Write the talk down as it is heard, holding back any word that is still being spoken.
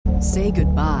Say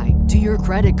goodbye to your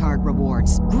credit card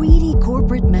rewards. Greedy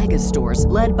corporate mega stores,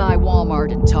 led by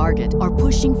Walmart and Target, are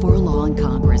pushing for a law in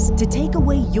Congress to take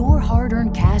away your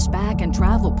hard-earned cash back and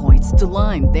travel points to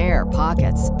line their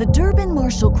pockets. The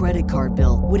Durbin-Marshall credit card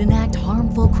bill would enact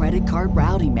harmful credit card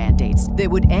routing mandates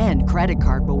that would end credit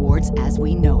card rewards as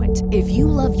we know it. If you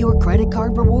love your credit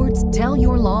card rewards, tell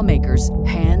your lawmakers,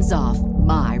 hands off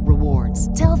my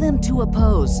rewards. Tell them to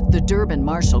oppose the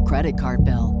Durbin-Marshall credit card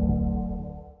bill.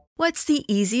 What's the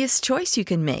easiest choice you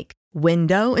can make?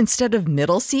 Window instead of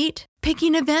middle seat?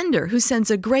 Picking a vendor who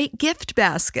sends a great gift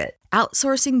basket?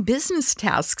 Outsourcing business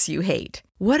tasks you hate?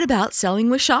 What about selling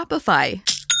with Shopify?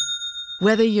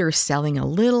 Whether you're selling a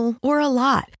little or a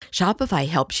lot, Shopify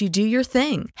helps you do your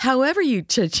thing, however you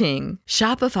cha-ching.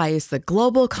 Shopify is the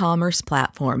global commerce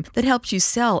platform that helps you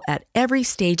sell at every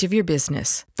stage of your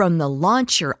business. From the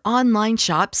launch your online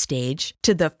shop stage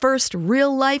to the first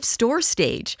real-life store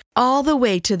stage, all the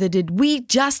way to the did we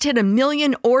just hit 1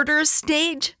 million orders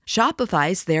stage.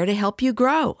 Shopify's there to help you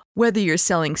grow. Whether you're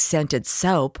selling scented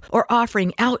soap or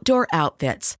offering outdoor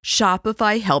outfits,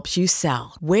 Shopify helps you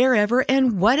sell. Wherever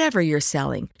and whatever you're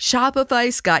selling,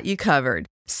 Shopify's got you covered.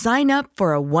 Sign up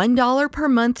for a $1 per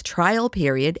month trial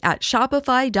period at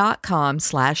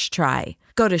shopify.com/try.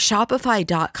 Go to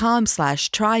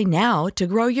shopify.com/try now to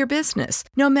grow your business,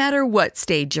 no matter what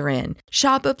stage you're in.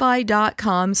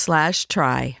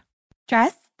 Shopify.com/try.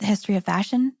 Dress, The History of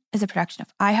Fashion is a production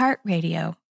of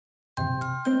iHeartRadio.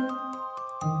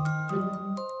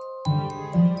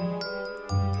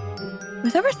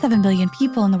 With over 7 billion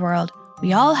people in the world,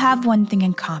 we all have one thing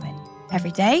in common.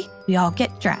 Every day, we all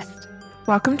get dressed.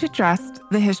 Welcome to Dressed,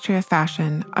 The History of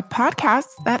Fashion, a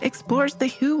podcast that explores the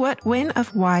who, what, when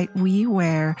of why we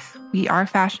wear. We are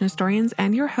fashion historians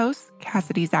and your hosts,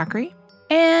 Cassidy Zachary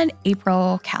and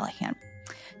April Callahan.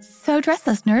 So, dress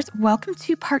listeners, welcome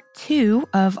to part 2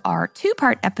 of our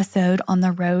 2-part episode on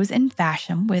the rose in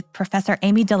fashion with Professor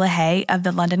Amy de la Haye of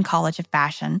the London College of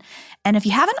Fashion. And if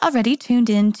you haven't already tuned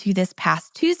in to this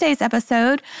past Tuesday's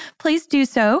episode, please do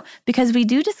so, because we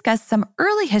do discuss some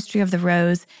early history of the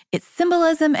rose, its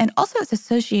symbolism, and also its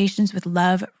associations with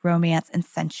love, romance, and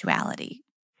sensuality.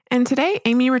 And today,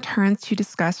 Amy returns to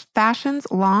discuss fashion's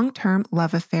long-term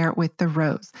love affair with the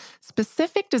rose,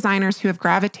 specific designers who have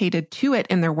gravitated to it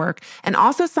in their work, and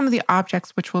also some of the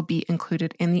objects which will be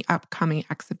included in the upcoming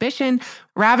exhibition,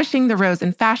 Ravishing the Rose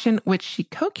in Fashion, which she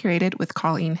co-curated with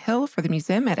Colleen Hill for the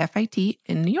museum at FIT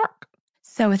in New York.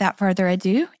 So without further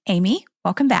ado, Amy,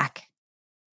 welcome back.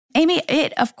 Amy,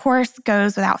 it of course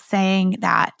goes without saying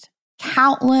that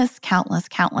countless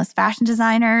fashion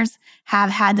designers have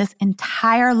had this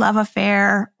entire love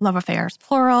affairs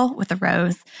plural, with the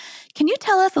rose. Can you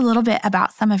tell us a little bit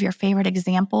about some of your favorite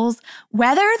examples,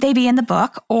 whether they be in the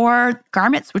book or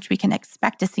garments which we can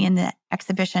expect to see in the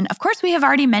exhibition? Of course, we have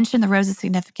already mentioned the rose's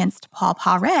significance to Paul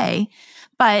Poiret,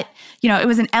 but it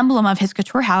was an emblem of his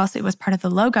couture house. It was part of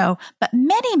the logo. But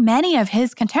many of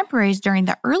his contemporaries during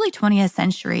the early 20th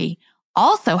century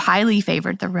also highly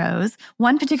favored the rose.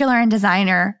 One particular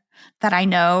designer that I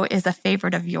know is a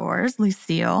favorite of yours,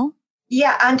 Lucille.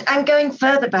 Yeah, and I'm going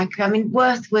further back. I mean,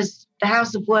 the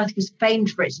House of Worth was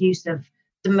famed for its use of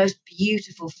the most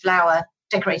beautiful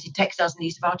decorated textiles and the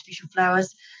use of artificial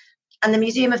flowers. And the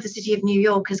Museum of the City of New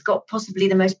York has got possibly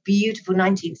the most beautiful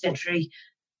 19th century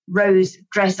rose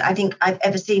dress I think I've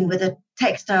ever seen, with a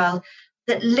textile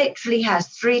that literally has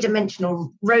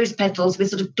 3-dimensional rose petals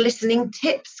with sort of glistening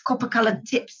tips, copper-coloured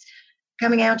tips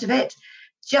coming out of it.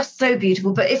 Just so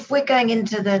beautiful. But if we're going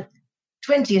into the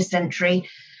 20th century,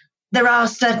 there are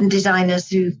certain designers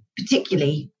who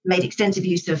particularly made extensive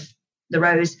use of the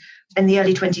rose. In the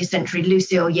early 20th century,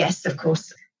 Lucille, yes, of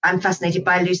course. I'm fascinated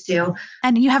by Lucille.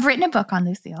 And you have written a book on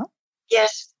Lucille.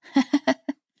 Yes.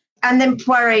 And then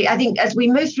Poiret, I think as we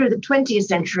move through the 20th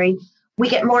century, we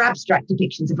get more abstract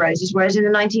depictions of roses, whereas in the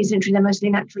 19th century, they're mostly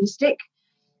naturalistic.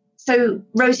 So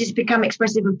roses become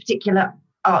expressive of particular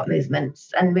art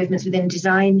movements and movements within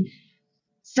design.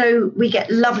 So we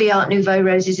get lovely Art Nouveau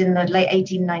roses in the late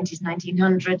 1890s,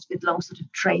 1900s with long sort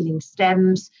of trailing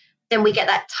stems. Then we get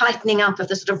that tightening up of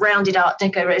the sort of rounded Art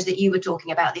Deco rose that you were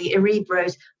talking about, the Iribe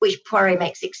rose, which Poiret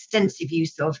makes extensive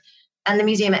use of. And the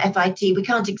museum at FIT, we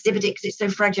can't exhibit it because it's so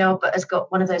fragile, but has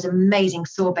got one of those amazing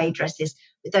sorbet dresses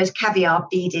with those caviar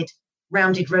beaded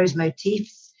rounded rose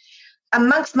motifs.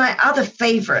 Amongst my other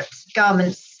favourite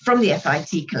garments from the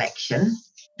FIT collection,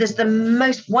 there's the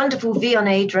most wonderful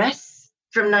Vionnet dress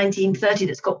from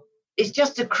 1930 it's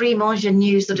just a cream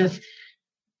ingenue sort of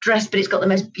dress, but it's got the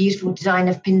most beautiful design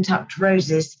of pin-tucked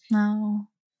roses. Oh.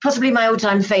 Possibly my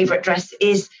all-time favourite dress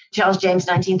is Charles James'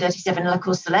 1937 La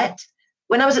Corselette,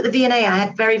 When I was at the V&A, I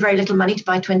had very, very little money to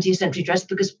buy 20th century dress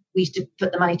because we used to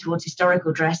put the money towards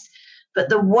historical dress. But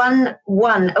the one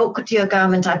haute couture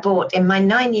garment I bought in my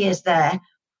 9 years there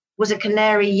was a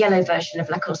canary yellow version of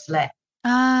La Corselette.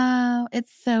 Oh,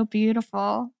 it's so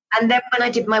beautiful. And then when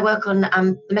I did my work on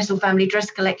the Messel family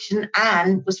dress collection,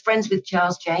 Anne was friends with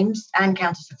Charles James, Anne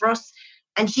Countess of Ross,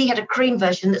 and she had a cream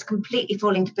version that's completely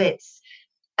falling to bits.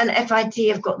 And FIT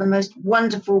have got the most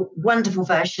wonderful, wonderful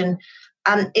version.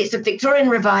 It's a Victorian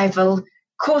revival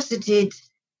corseted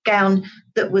gown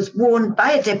that was worn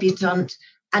by a debutante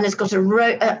and has got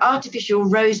an artificial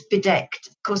rose bedecked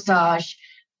corsage.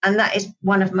 And that is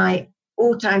one of my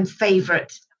all-time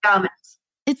favorite garments.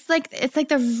 It's like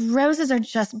the roses are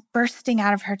just bursting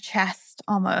out of her chest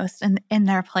almost in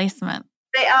their placement.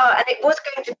 They are, and it was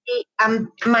going to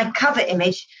be my cover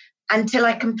image until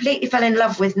I completely fell in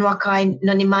love with Nwakae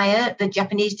Nonimaya, the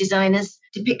Japanese designer's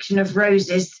depiction of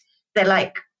roses. They're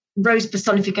like rose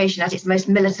personification at its most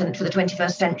militant for the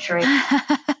 21st century.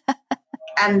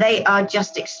 And they are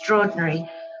just extraordinary.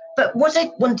 But what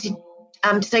I wanted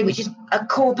to say, which is a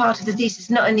core part of the thesis,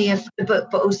 not only of the book,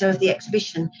 but also of the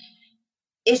exhibition,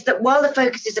 is that while the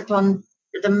focus is upon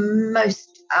the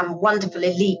most wonderful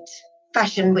elite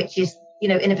fashion, which is,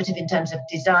 innovative in terms of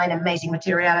design, amazing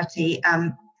materiality,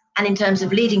 and in terms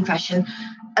of leading fashion,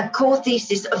 a core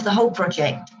thesis of the whole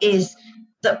project is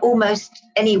that almost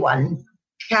anyone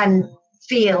can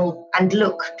feel and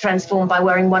look transformed by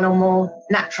wearing one or more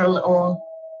natural or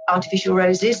artificial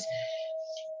roses.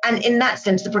 And in that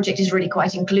sense, the project is really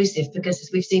quite inclusive because,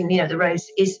 as we've seen, the rose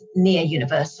is near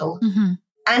universal. Mm-hmm.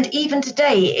 And even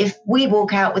today, if we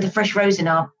walk out with a fresh rose in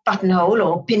our buttonhole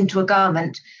or pinned to a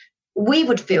garment, we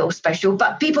would feel special,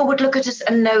 but people would look at us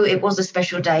and know it was a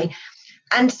special day.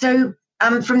 And so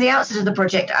from the outset of the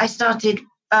project, I started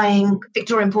buying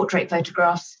Victorian portrait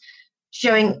photographs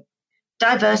showing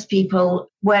diverse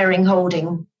people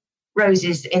holding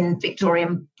roses in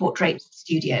Victorian portrait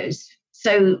studios.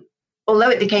 So although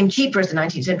it became cheaper as the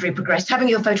 19th century progressed, having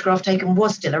your photograph taken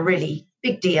was still a really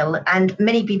big deal. And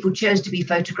many people chose to be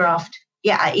photographed,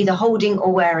 either holding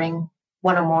or wearing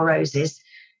one or more roses.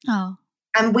 Oh.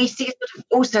 And we see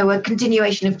also a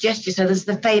continuation of gesture. So there's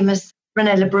the famous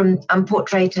René Lebrun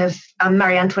portrait of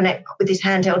Marie Antoinette with his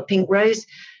handheld pink rose.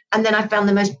 And then I found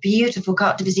the most beautiful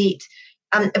carte de visite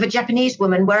of a Japanese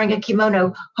woman wearing a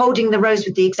kimono, holding the rose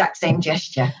with the exact same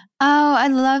gesture. Oh, I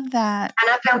love that.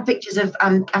 And I found pictures of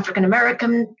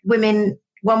African-American women,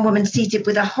 one woman seated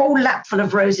with a whole lap full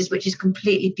of roses, which is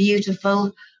completely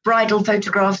beautiful, bridal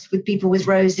photographs with people with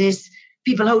roses,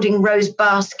 people holding rose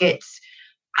baskets.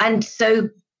 And so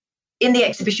in the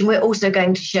exhibition, we're also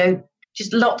going to show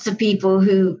just lots of people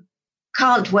who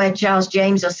can't wear Charles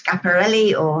James or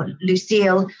Schiaparelli or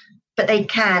Lucille, but they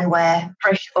can wear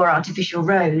fresh or artificial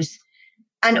rose.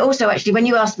 And also, actually, when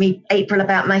you asked me, April,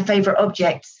 about my favorite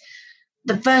objects,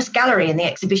 the first gallery in the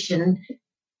exhibition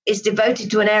is devoted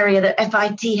to an area that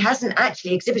FIT hasn't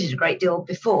actually exhibited a great deal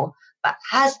before, but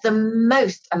has the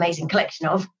most amazing collection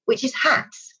of, which is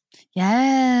hats.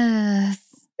 Yes.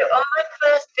 So on my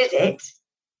first visit,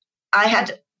 I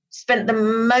had spent the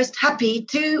most happy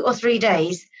 2 or 3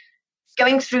 days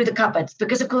going through the cupboards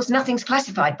because, of course, nothing's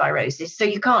classified by roses. So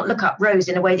you can't look up rose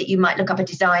in a way that you might look up a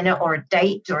designer or a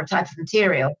date or a type of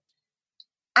material.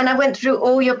 And I went through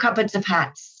all your cupboards of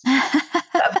hats that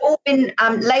have all been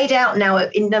laid out now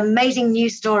in amazing new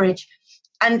storage.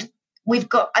 And we've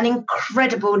got an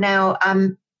incredible now,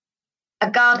 a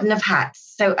garden of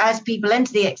hats. So as people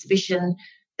enter the exhibition,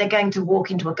 they're going to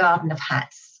walk into a garden of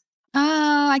hats.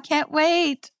 Oh, I can't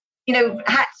wait.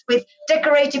 Hats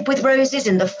decorated with roses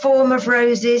in the form of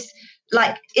roses,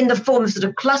 like in the form of sort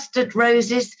of clustered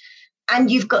roses. And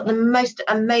you've got the most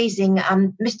amazing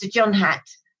Mr. John hat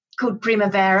called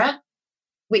Primavera,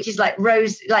 which is like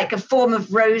rose, like a form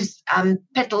of rose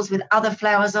petals with other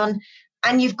flowers on.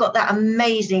 And you've got that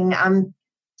amazing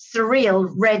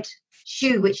surreal red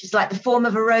shoe, which is like the form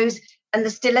of a rose. And the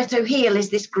stiletto heel is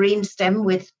this green stem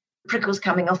with prickles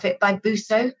coming off it by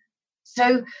Busso.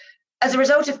 So as a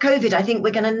result of COVID, I think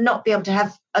we're going to not be able to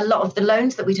have a lot of the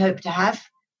loans that we'd hoped to have.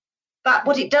 But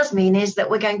what it does mean is that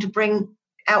we're going to bring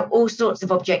out all sorts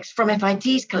of objects from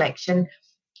FIT's collection,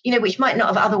 which might not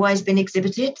have otherwise been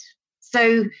exhibited.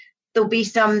 So there'll be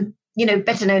some,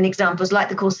 better known examples like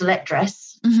the corselet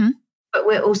dress. Mm-hmm. But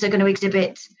we're also going to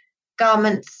exhibit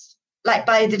garments like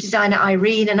by the designer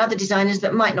Irene and other designers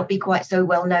that might not be quite so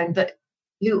well known, but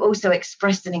who also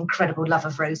expressed an incredible love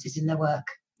of roses in their work.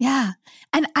 Yeah.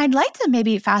 And I'd like to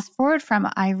maybe fast forward from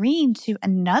Irene to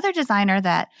another designer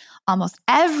that almost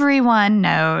everyone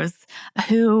knows,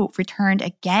 who returned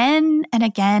again and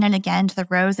again and again to the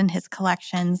rose in his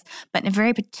collections, but in a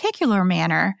very particular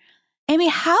manner. Amy,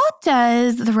 how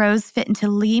does the rose fit into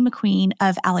Lee McQueen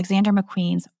of Alexander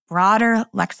McQueen's broader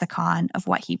lexicon of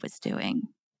what he was doing?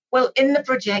 Well, in the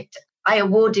project, I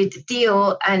awarded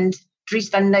Dior and Dries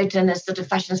van Noten as sort of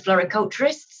fashions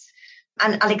floriculturists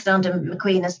and Alexander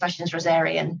McQueen as fashions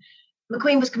rosarian.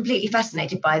 McQueen was completely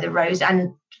fascinated by the rose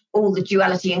and all the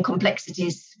duality and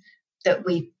complexities that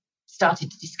we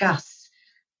started to discuss.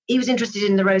 He was interested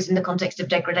in the rose in the context of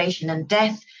degradation and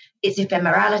death, its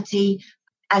ephemerality,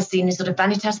 as seen in sort of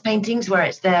vanitas paintings, where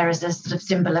it's there as a sort of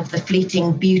symbol of the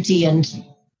fleeting beauty and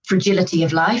fragility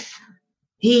of life.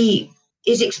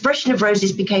 His expression of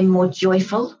roses became more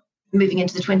joyful, moving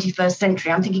into the 21st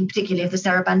century. I'm thinking particularly of the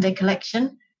Sarabande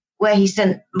collection, where he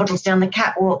sent models down the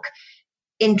catwalk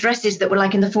in dresses that were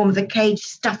like in the form of a cage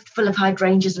stuffed full of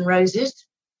hydrangeas and roses.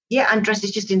 Yeah, and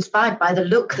dresses just inspired by the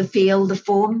look, the feel, the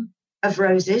form of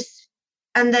roses.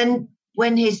 And then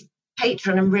when his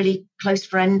patron and really close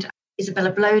friend,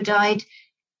 Isabella Blow, died,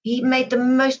 he made the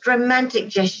most romantic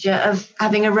gesture of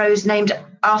having a rose named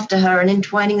after her and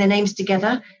entwining their names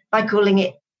together by calling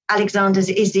it Alexander's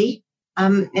Izzy.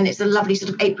 And it's a lovely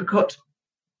sort of apricot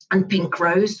and pink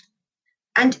rose.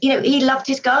 And, he loved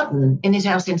his garden in his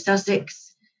house in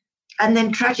Sussex. And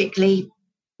then tragically,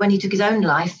 when he took his own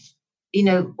life,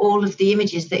 all of the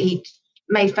images that he'd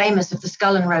made famous of the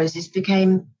skull and roses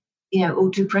became,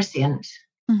 all too prescient.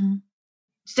 Mm-hmm.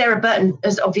 Sarah Burton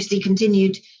has obviously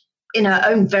continued in her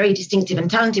own very distinctive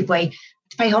and talented way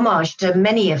to pay homage to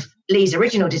many of Lee's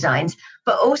original designs,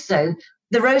 but also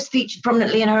the rose featured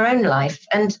prominently in her own life.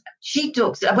 And she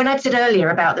talks, when I'd said earlier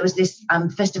about there was this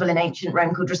festival in ancient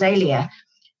Rome called Rosalia,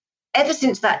 ever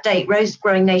since that date,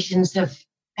 rose-growing nations have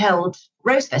held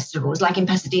rose festivals, like in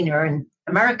Pasadena in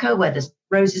America, where the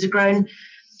roses are grown.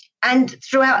 And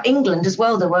throughout England as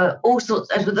well, there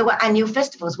were annual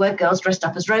festivals where girls dressed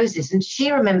up as roses. And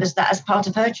she remembers that as part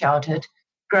of her childhood,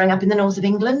 growing up in the north of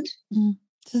England. Mm.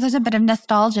 So there's a bit of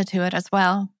nostalgia to it as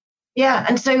well. Yeah,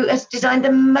 and so has designed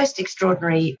the most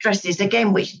extraordinary dresses,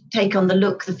 again, which take on the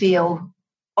look, the feel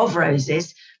of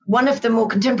roses. One of the more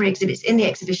contemporary exhibits in the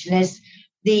exhibition is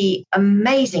the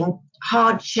amazing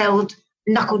hard-shelled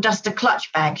knuckle duster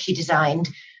clutch bag she designed,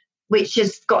 which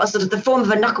has got a sort of the form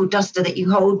of a knuckle duster that you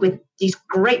hold with these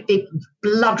great big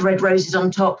blood red roses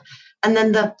on top. And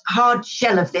then the hard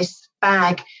shell of this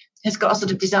bag has got a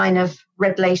sort of design of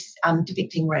red lace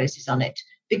depicting roses on it,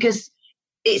 because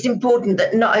it's important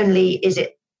that not only is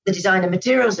it the design and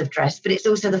materials of dress, but it's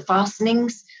also the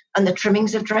fastenings and the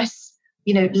trimmings of dress,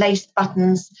 lace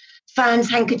buttons, fans,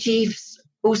 handkerchiefs,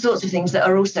 all sorts of things that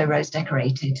are also rose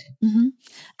decorated. Mm-hmm.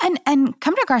 And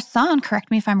Comme des Garçons, correct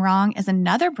me if I'm wrong, is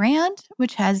another brand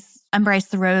which has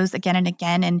embraced the rose again and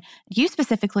again. And you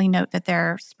specifically note that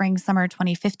their spring-summer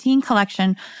 2015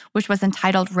 collection, which was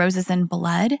entitled Roses and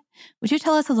Blood. Would you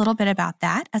tell us a little bit about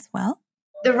that as well?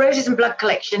 The Roses and Blood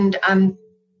collection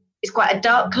is quite a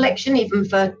dark collection, even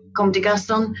for Comme des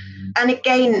Garçons. And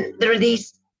again, there are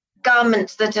these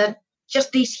garments that are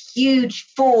just these huge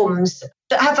forms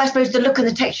that have, I suppose, the look and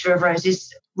the texture of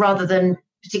roses rather than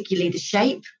particularly the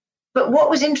shape. But what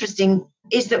was interesting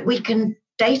is that we can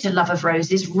date a love of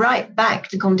roses right back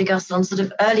to Comme des Garçons sort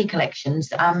of early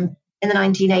collections in the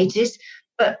 1980s.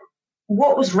 But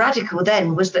what was radical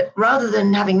then was that rather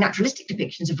than having naturalistic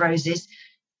depictions of roses,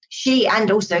 she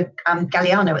and also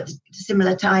Galliano at a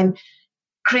similar time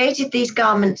created these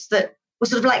garments that were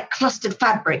sort of like clustered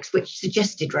fabrics which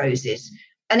suggested roses.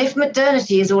 And if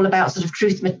modernity is all about sort of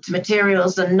truth to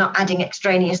materials and not adding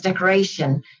extraneous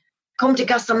decoration, Comme des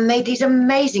Garçons made these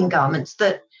amazing garments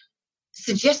that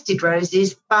suggested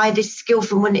roses by this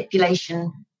skillful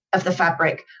manipulation of the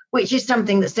fabric, which is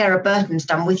something that Sarah Burton's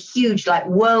done with huge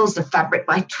whirls of fabric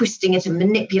by twisting it and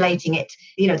manipulating it.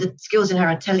 The skills in her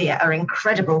atelier are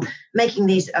incredible, making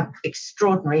these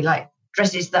extraordinary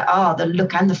dresses that are the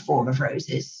look and the form of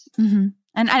roses. Mm-hmm.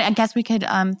 And I guess we could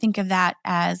think of that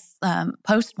as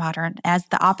postmodern, as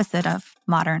the opposite of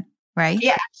modern, right?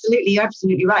 Yeah, absolutely. You're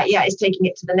absolutely right. Yeah, it's taking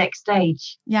it to the next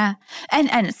stage. Yeah.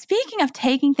 And speaking of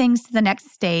taking things to the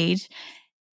next stage,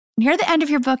 near the end of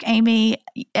your book, Amy,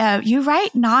 you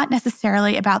write not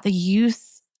necessarily about the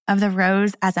use of the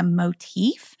rose as a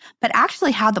motif, but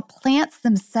actually how the plants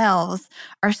themselves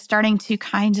are starting to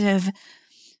kind of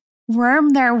worm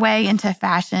their way into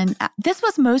fashion. This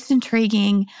was most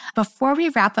intriguing. Before we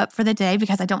wrap up for the day,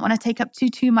 because I don't want to take up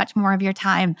too much more of your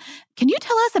time, can you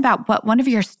tell us about what one of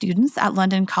your students at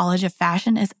London College of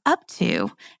Fashion is up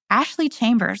to? Ashley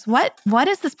Chambers, what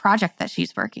is this project that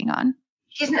she's working on?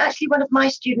 She isn't actually one of my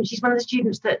students. She's one of the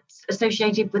students that's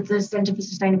associated with the Centre for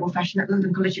Sustainable Fashion at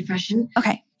London College of Fashion.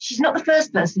 Okay. She's not the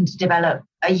first person to develop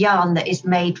a yarn that is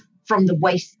made from the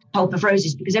waste pulp of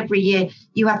roses, because every year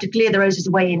you have to clear the roses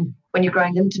away when you're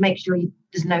growing them to make sure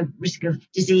there's no risk of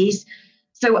disease.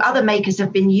 So other makers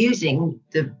have been using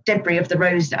the debris of the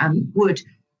rose wood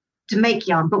to make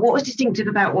yarn. But what was distinctive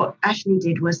about what Ashley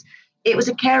did was it was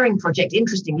a caring project,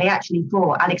 interestingly, actually,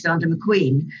 for Alexander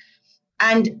McQueen.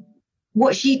 And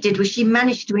what she did was she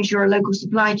managed to ensure a local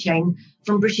supply chain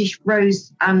from British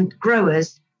rose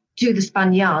growers to the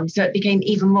spun yarn, so it became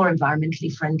even more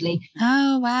environmentally friendly.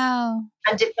 Oh, wow.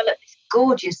 And developed this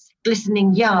gorgeous,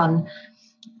 glistening yarn.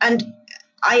 And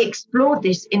I explored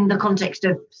this in the context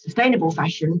of sustainable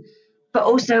fashion, but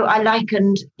also I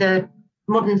likened the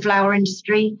modern flower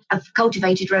industry of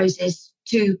cultivated roses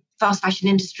to fast fashion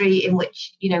industry in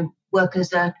which,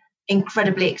 workers are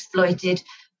incredibly exploited,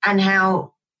 and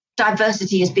how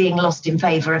diversity is being lost in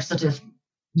favour of sort of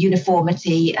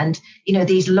uniformity and,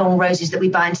 these long roses that we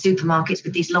buy in supermarkets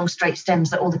with these long straight stems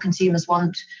that all the consumers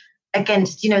want,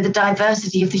 against, the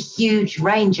diversity of the huge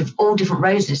range of all different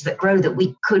roses that grow that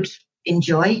we could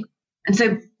enjoy. And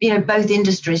so, both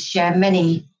industries share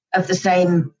many of the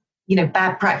same,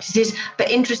 bad practices. But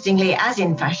interestingly, as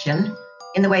in fashion,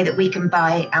 in the way that we can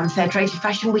buy fair traded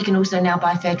fashion, we can also now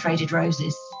buy fair traded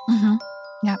roses. Mm-hmm.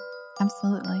 Yeah,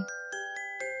 absolutely.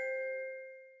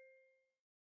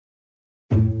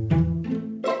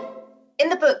 In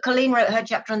the book, Colleen wrote her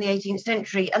chapter on the 18th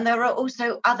century, and there are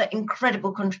also other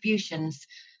incredible contributions.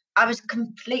 I was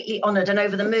completely honoured and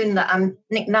over the moon that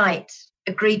Nick Knight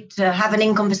agreed to have an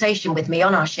in-conversation with me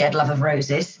on our shared love of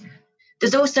roses.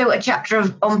 There's also a chapter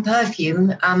on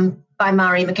perfume by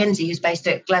Mari Mackenzie, who's based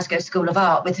at Glasgow School of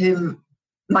Art, with whom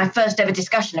my first ever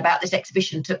discussion about this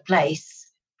exhibition took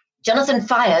place. Jonathan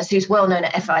Fyers, who's well known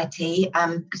at FIT,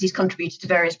 because he's contributed to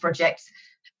various projects,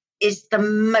 is the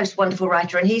most wonderful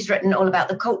writer, and he's written all about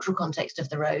the cultural context of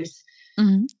the rose.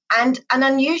 Mm-hmm. And an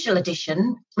unusual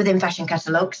addition within fashion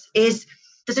catalogues is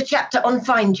there's a chapter on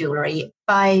fine jewellery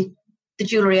by the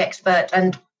jewellery expert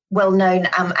and well-known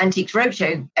Antiques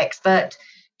Roadshow expert,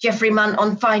 Geoffrey Munn,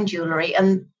 on fine jewellery.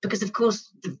 And because, of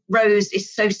course, the rose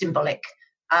is so symbolic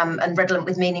and redolent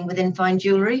with meaning within fine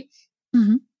jewellery.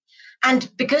 Mm-hmm.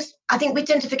 And because I think we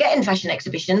tend to forget in fashion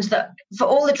exhibitions that for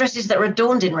all the dresses that are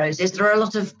adorned in roses, there are a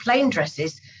lot of plain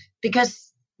dresses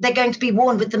because they're going to be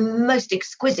worn with the most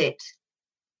exquisite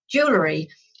jewellery.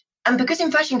 And because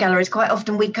in fashion galleries, quite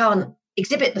often we can't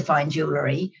exhibit the fine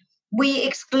jewellery, we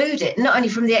exclude it, not only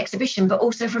from the exhibition, but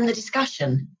also from the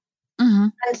discussion. Mm-hmm.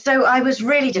 And so I was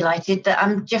really delighted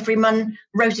that Geoffrey Munn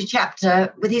wrote a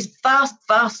chapter with his vast,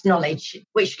 vast knowledge,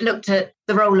 which looked at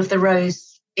the role of the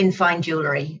rose in fine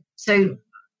jewellery. So,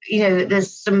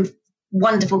 there's some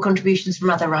wonderful contributions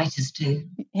from other writers too.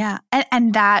 Yeah.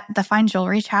 And that the fine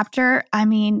jewelry chapter, I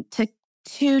mean,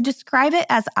 to describe it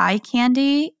as eye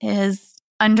candy is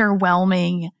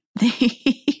underwhelming.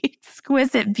 The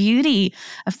exquisite beauty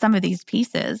of some of these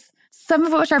pieces, some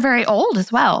of which are very old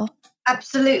as well.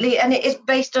 Absolutely. And it is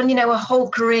based on, a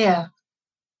whole career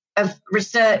of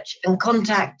research and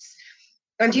contacts.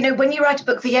 And, when you write a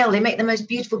book for Yale, they make the most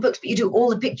beautiful books, but you do all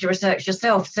the picture research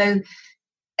yourself. So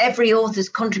every author's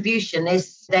contribution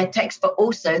is their text, but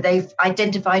also they've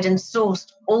identified and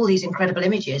sourced all these incredible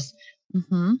images,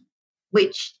 mm-hmm.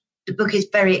 which the book is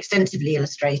very extensively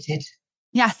illustrated.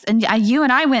 Yes. And you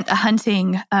and I went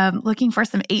hunting, looking for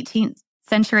some 18th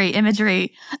century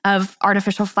imagery of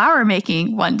artificial flower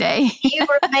making one day. You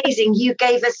were amazing. You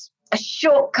gave us a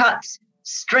shortcut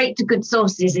straight to good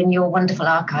sources in your wonderful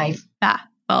archive. Yeah.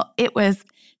 Well, it was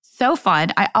so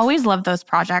fun. I always love those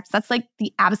projects. That's like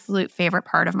the absolute favorite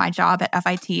part of my job at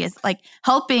FIT is like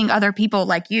helping other people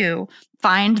like you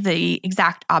find the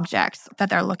exact objects that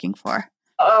they're looking for.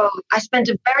 Oh, I spent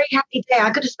a very happy day. I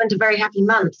could have spent a very happy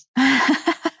month.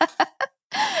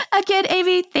 Again,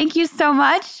 Amy, thank you so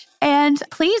much. And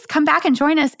please come back and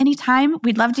join us anytime.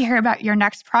 We'd love to hear about your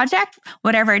next project,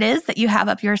 whatever it is that you have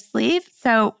up your sleeve.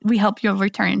 So we hope you'll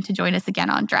return to join us again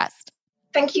on Dressed.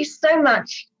 Thank you so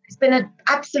much. It's been an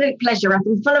absolute pleasure. I've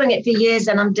been following it for years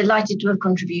and I'm delighted to have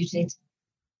contributed.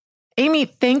 Amy,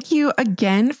 thank you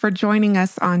again for joining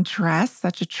us on Dress.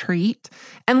 Such a treat.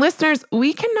 And listeners,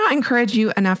 we cannot encourage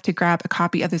you enough to grab a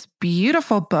copy of this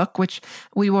beautiful book, which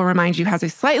we will remind you has a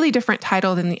slightly different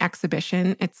title than the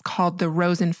exhibition. It's called The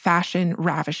Rose in Fashion,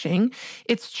 Ravishing.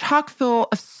 It's chock full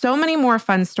of so many more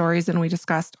fun stories than we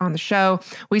discussed on the show.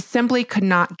 We simply could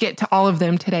not get to all of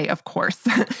them today, of course.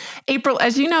 April,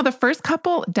 as you know, the first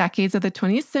couple decades of the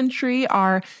 20th century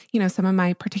are, some of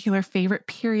my particular favorite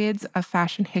periods of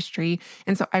fashion history.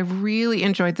 And so I really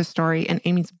enjoyed the story in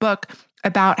Amy's book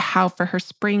about how for her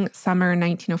spring-summer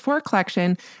 1904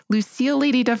 collection, Lucille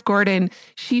Lady Duff Gordon,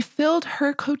 she filled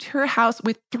her couture house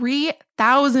with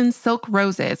 3,000 silk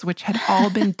roses, which had all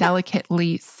been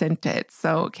delicately scented.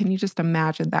 So can you just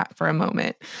imagine that for a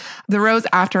moment? The rose,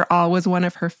 after all, was one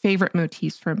of her favorite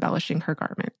motifs for embellishing her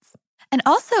garments. And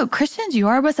also, Christian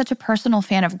Dior was such a personal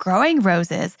fan of growing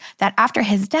roses that after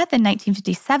his death in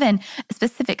 1957, a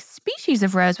specific species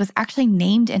of rose was actually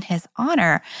named in his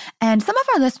honor. And some of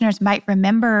our listeners might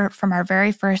remember from our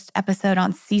very first episode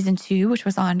on season 2, which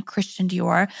was on Christian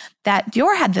Dior, that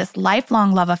Dior had this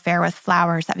lifelong love affair with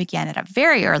flowers that began at a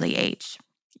very early age.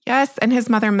 Yes, and his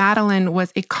mother, Madeline,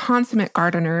 was a consummate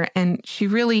gardener, and she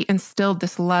really instilled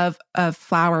this love of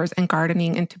flowers and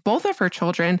gardening into both of her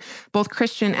children, both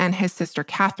Christian and his sister,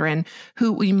 Catherine,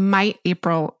 who we might,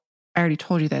 April, I already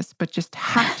told you this, but just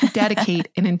have to dedicate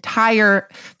an entire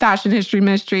fashion history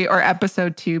mystery or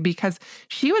episode to, because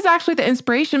she was actually the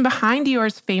inspiration behind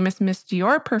Dior's famous Miss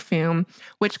Dior perfume,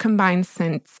 which combines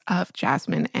scents of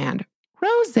jasmine and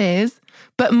roses.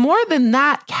 But more than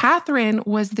that, Catherine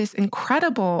was this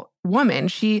incredible woman.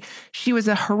 She was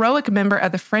a heroic member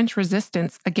of the French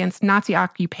resistance against Nazi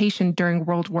occupation during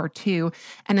World War II.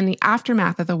 And in the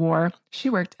aftermath of the war,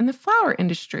 she worked in the flower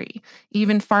industry,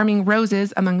 even farming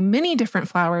roses among many different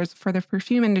flowers for the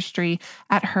perfume industry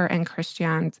at her and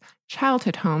Christian's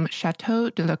childhood home, Chateau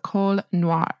de la Colle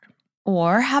Noire.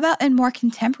 Or how about in more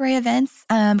contemporary events?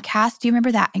 Cass, do you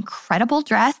remember that incredible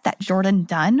dress that Jordan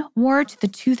Dunn wore to the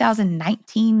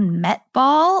 2019 Met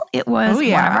Ball? It was one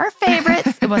of our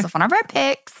favorites. It was one of our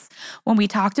picks when we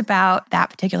talked about that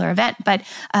particular event. But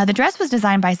the dress was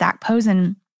designed by Zach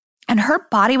Posen, and her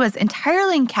body was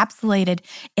entirely encapsulated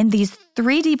in these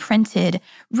 3D printed,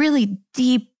 really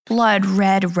deep blood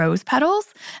red rose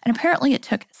petals. And apparently it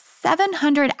took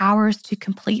 700 hours to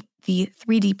complete the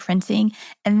 3D printing,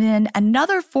 and then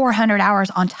another 400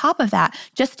 hours on top of that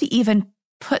just to even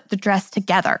put the dress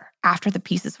together after the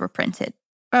pieces were printed.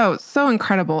 Oh, so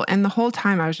incredible. And the whole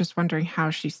time I was just wondering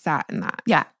how she sat in that.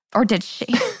 Yeah. Or did she?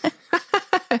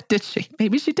 Did she?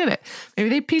 Maybe she did it. Maybe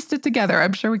they pieced it together.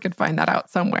 I'm sure we could find that out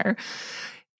somewhere.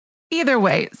 Either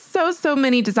way, so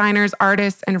many designers,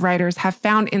 artists, and writers have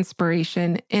found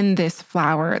inspiration in this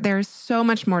flower. There's so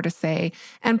much more to say,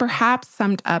 and perhaps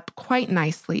summed up quite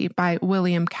nicely by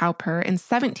William Cowper in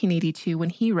 1782 when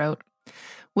he wrote,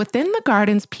 "Within the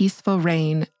garden's peaceful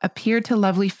reign appeared to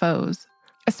lovely foes,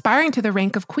 aspiring to the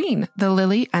rank of queen, the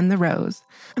lily and the rose.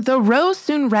 The rose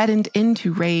soon reddened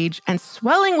into rage, and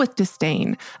swelling with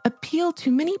disdain, appealed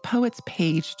to many poets'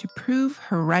 page to prove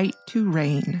her right to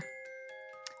reign."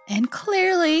 And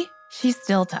clearly, she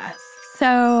still does.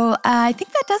 So I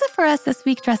think that does it for us this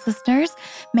week, dress listeners.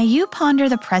 May you ponder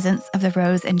the presence of the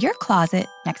rose in your closet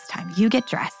next time you get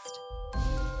dressed.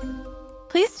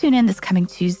 Please tune in this coming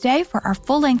Tuesday for our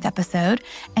full-length episode.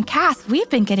 And Cass, we've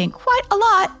been getting quite a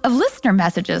lot of listener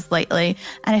messages lately,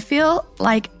 and I feel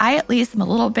like I at least am a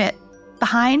little bit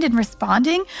behind in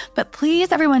responding, but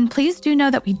please, everyone, please do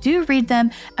know that we do read them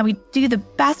and we do the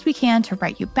best we can to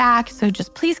write you back. So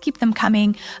just please keep them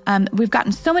coming. We've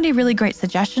gotten so many really great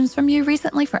suggestions from you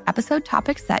recently for episode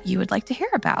topics that you would like to hear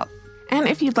about. And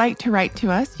if you'd like to write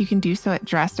to us, you can do so at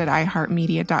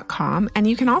dressed@iheartmedia.com. And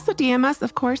you can also DM us,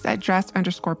 of course, at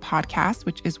dressed_podcast,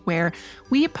 which is where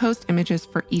we post images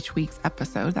for each week's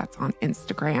episode. That's on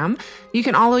Instagram. You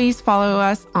can always follow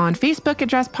us on Facebook at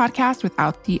Dressed Podcast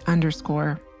without the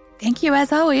underscore. Thank you,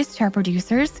 as always, to our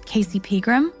producers, Casey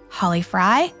Pegram, Holly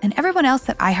Fry, and everyone else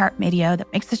at iHeartMedia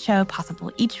that makes the show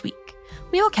possible each week.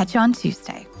 We will catch you on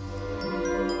Tuesday.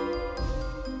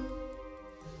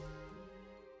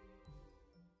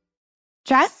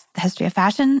 Dress, the History of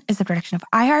Fashion, is a production of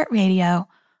iHeartRadio.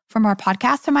 For more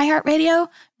podcasts from iHeartRadio,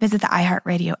 visit the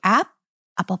iHeartRadio app,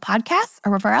 Apple Podcasts, or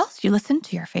wherever else you listen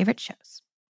to your favorite shows.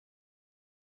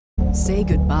 Say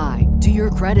goodbye to your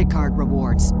credit card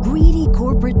rewards. Greedy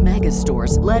corporate mega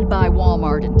stores, led by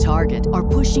Walmart and Target, are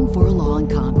pushing for a law in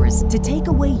Congress to take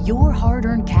away your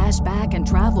hard-earned cash back and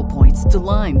travel points to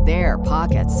line their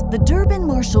pockets. The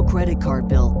Durbin-Marshall credit card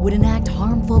bill would enact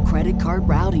harmful credit card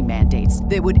routing mandates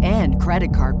that would end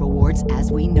credit card rewards as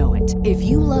we know it. If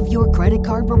you love your credit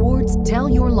card rewards, tell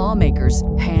your lawmakers,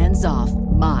 hands off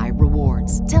my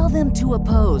rewards. Tell them to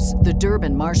oppose the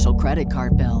Durbin-Marshall credit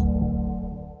card bill.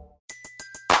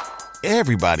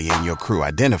 Everybody in your crew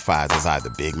identifies as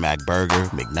either Big Mac Burger,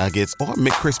 McNuggets, or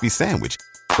McCrispy Sandwich.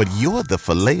 But you're the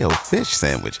Filet-O-Fish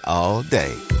Sandwich all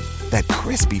day. That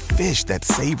crispy fish, that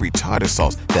savory tartar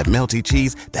sauce, that melty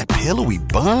cheese, that pillowy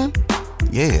bun.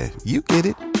 Yeah, you get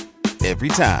it. Every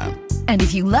time. And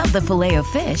if you love the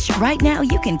Filet-O-Fish, right now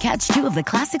you can catch two of the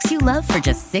classics you love for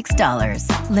just $6.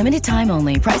 Limited time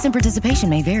only. Price and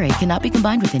participation may vary. Cannot be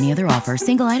combined with any other offer.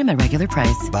 Single item at regular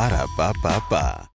price. Ba-da-ba-ba-ba.